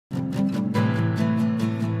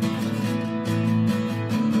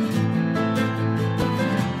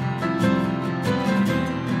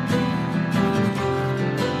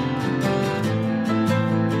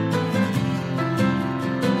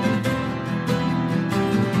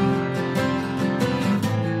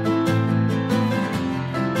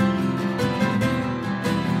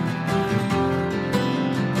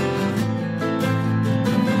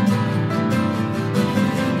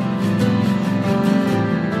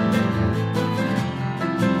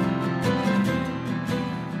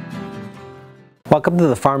Welcome to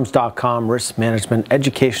the Farms.com Risk Management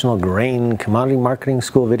Educational Grain Commodity Marketing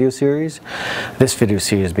School video series. This video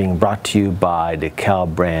series is being brought to you by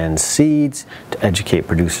DeKalb Brand Seeds to educate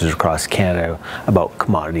producers across Canada about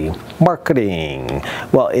commodity marketing.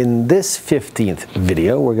 Well, in this 15th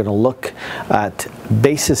video, we're going to look at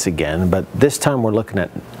basis again, but this time we're looking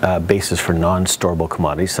at basis for non-storable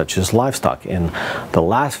commodities such as livestock. In the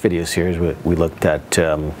last video series, we looked at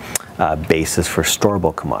basis for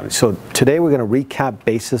storable commodities. So today we're going to recap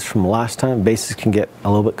basis from last time. Basis can get a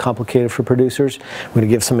little bit complicated for producers. We're going to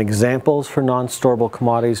give some examples for non-storable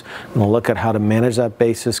commodities. We're going to look at how to manage that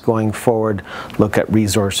basis going forward, look at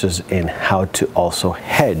resources, and how to also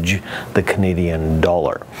hedge the Canadian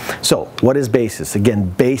dollar. So what is basis? Again,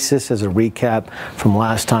 basis, as a recap from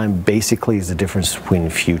last time, basically is the difference between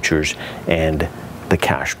futures and the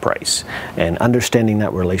cash price, and understanding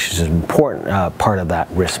that relationship is an important part of that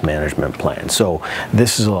risk management plan. So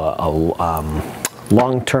this is a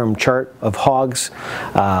long-term chart of hogs,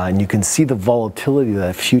 and you can see the volatility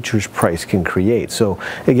that futures price can create. So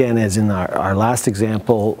again, as in our last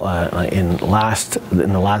example, in the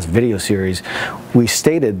last video series, we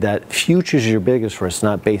stated that futures are your biggest risk,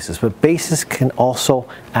 not basis, but basis can also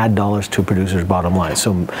add dollars to a producer's bottom line.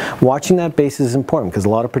 So watching that basis is important because a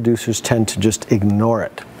lot of producers tend to just ignore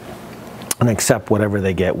it and accept whatever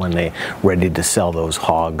they get when they're ready to sell those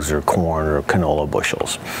hogs or corn or canola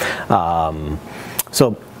bushels.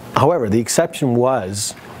 However, the exception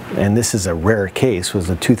was, and this is a rare case, was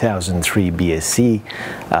the 2003 BSC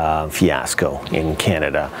fiasco in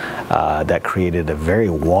Canada that created a very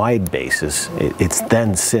wide basis. It's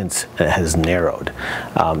then since has narrowed.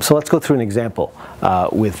 So let's go through an example.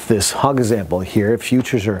 With this hog example here, if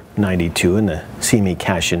futures are 92 and the CME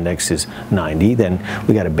cash index is 90, then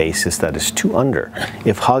we got a basis that is 2 under.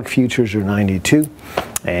 If hog futures are 92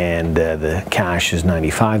 and the cash is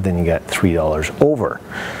 95, then you got $3 over.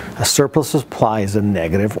 A surplus supply is a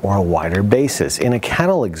negative or a wider basis. In a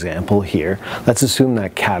cattle example here, let's assume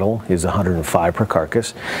that cattle is 105 per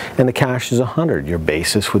carcass and the cash is 100. Your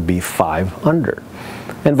basis would be 5 under.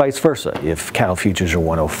 And vice versa. If cattle futures are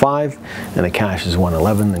 105 and the cash is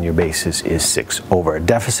 111, then your basis is 6 over. A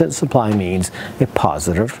deficit supply means a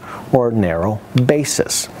positive or narrow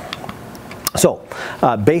basis. So,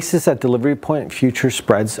 basis at delivery point, future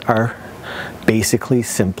spreads are basically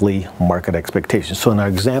simply market expectations. So in our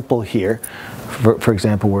example here, for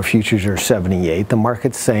example, where futures are 78, the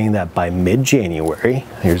market's saying that by mid-January,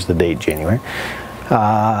 here's the date, January,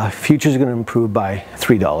 futures are going to improve by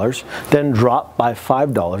 $3, then drop by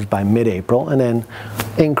 $5 by mid-April, and then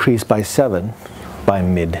increase by 7 by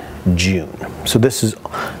mid-June. So this is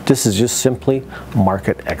just simply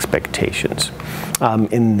market expectations.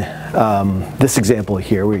 In this example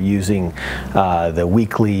here, we're using the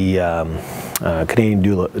weekly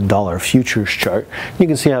Canadian dollar futures chart. You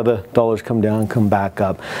can see how the dollars come down, come back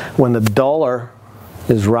up. When the dollar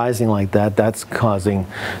is rising like that, that's causing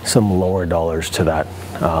some lower dollars to that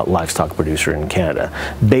livestock producer in Canada.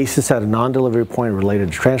 Basis at a non-delivery point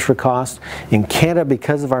related to transfer costs. In Canada,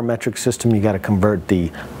 because of our metric system, you got to convert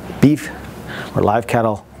the beef or live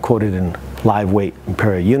cattle quoted in live weight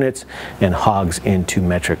imperial units and hogs into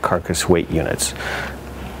metric carcass weight units.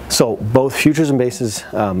 So both futures and basis,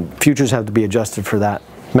 futures have to be adjusted for that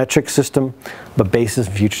metric system, but basis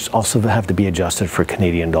and futures also have to be adjusted for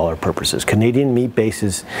Canadian dollar purposes. Canadian meat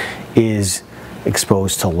basis is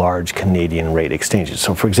exposed to large Canadian rate exchanges.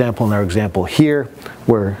 So for example, in our example here,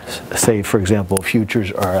 where say for example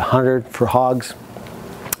futures are 100 for hogs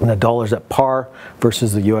and the dollar's at par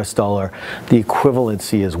versus the US dollar, the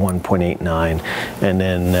equivalency is 1.89. And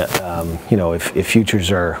then you know, if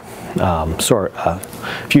futures are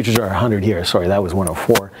futures are 100 here, sorry, that was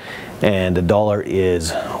 104, and the dollar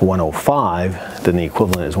is 105, then the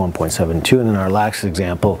equivalent is 1.72. And in our last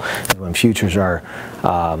example, when futures are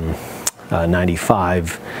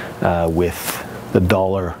 95 with the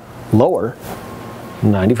dollar lower,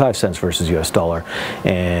 95 cents versus US dollar,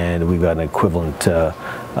 and we've got an equivalent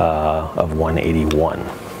of 181.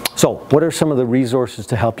 So what are some of the resources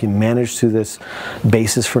to help you manage through this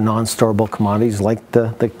basis for non-storable commodities like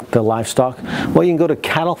the livestock? Well, you can go to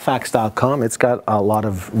cattlefacts.com. It's got a lot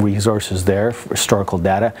of resources there for historical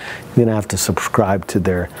data. You're going to have to subscribe to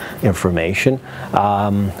their information.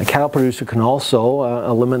 A cattle producer can also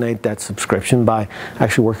eliminate that subscription by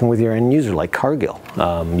actually working with your end user like Cargill.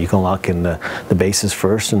 You can lock in the basis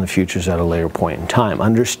first and the futures at a later point in time.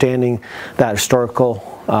 Understanding that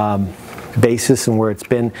historical basis and where it's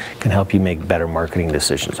been can help you make better marketing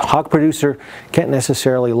decisions. A hog producer can't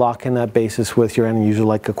necessarily lock in that basis with your end user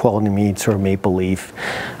like a Quality Meats or Maple Leaf.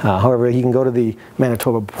 However, you can go to the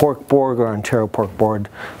Manitoba Pork Board or Ontario Pork Board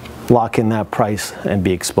lock in that price and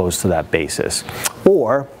be exposed to that basis.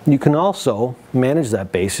 Or you can also manage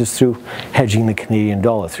that basis through hedging the Canadian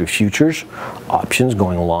dollar through futures, options,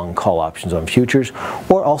 going long call options on futures,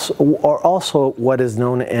 or also what is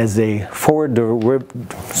known as a forward derivative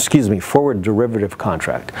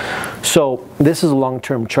contract. So this is a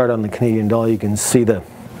long-term chart on the Canadian dollar. You can see the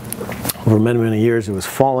over many years it was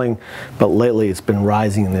falling, but lately it's been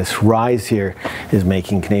rising, and this rise here is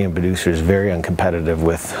making Canadian producers very uncompetitive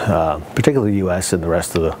with particularly the US and the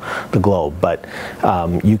rest of the globe. But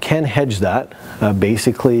you can hedge that.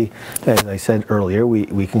 Basically, as I said earlier,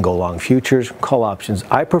 we can go long futures, call options.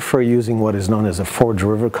 I prefer using what is known as a forward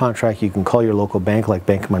derivative contract. You can call your local bank like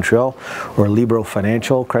Bank of Montreal or Libero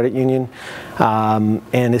Financial Credit Union,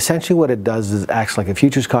 and essentially what it does is it acts like a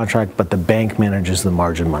futures contract, but the bank manages the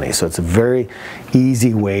margin money. So it's a very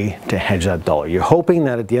easy way to hedge that dollar. You're hoping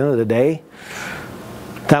that at the end of the day,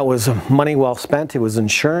 that was money well spent. It was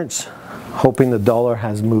insurance, hoping the dollar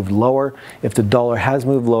has moved lower. If the dollar has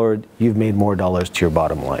moved lower, you've made more dollars to your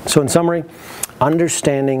bottom line. So in summary,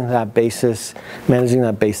 understanding that basis, managing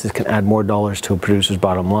that basis can add more dollars to a producer's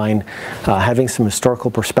bottom line. Having some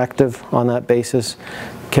historical perspective on that basis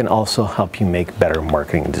can also help you make better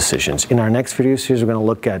marketing decisions. In our next video series, we're going to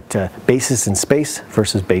look at basis in space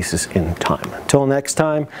versus basis in time. Until next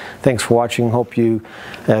time, thanks for watching. Hope you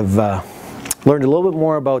have learned a little bit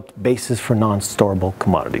more about basis for non-storable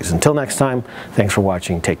commodities. Until next time, thanks for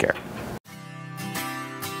watching. Take care.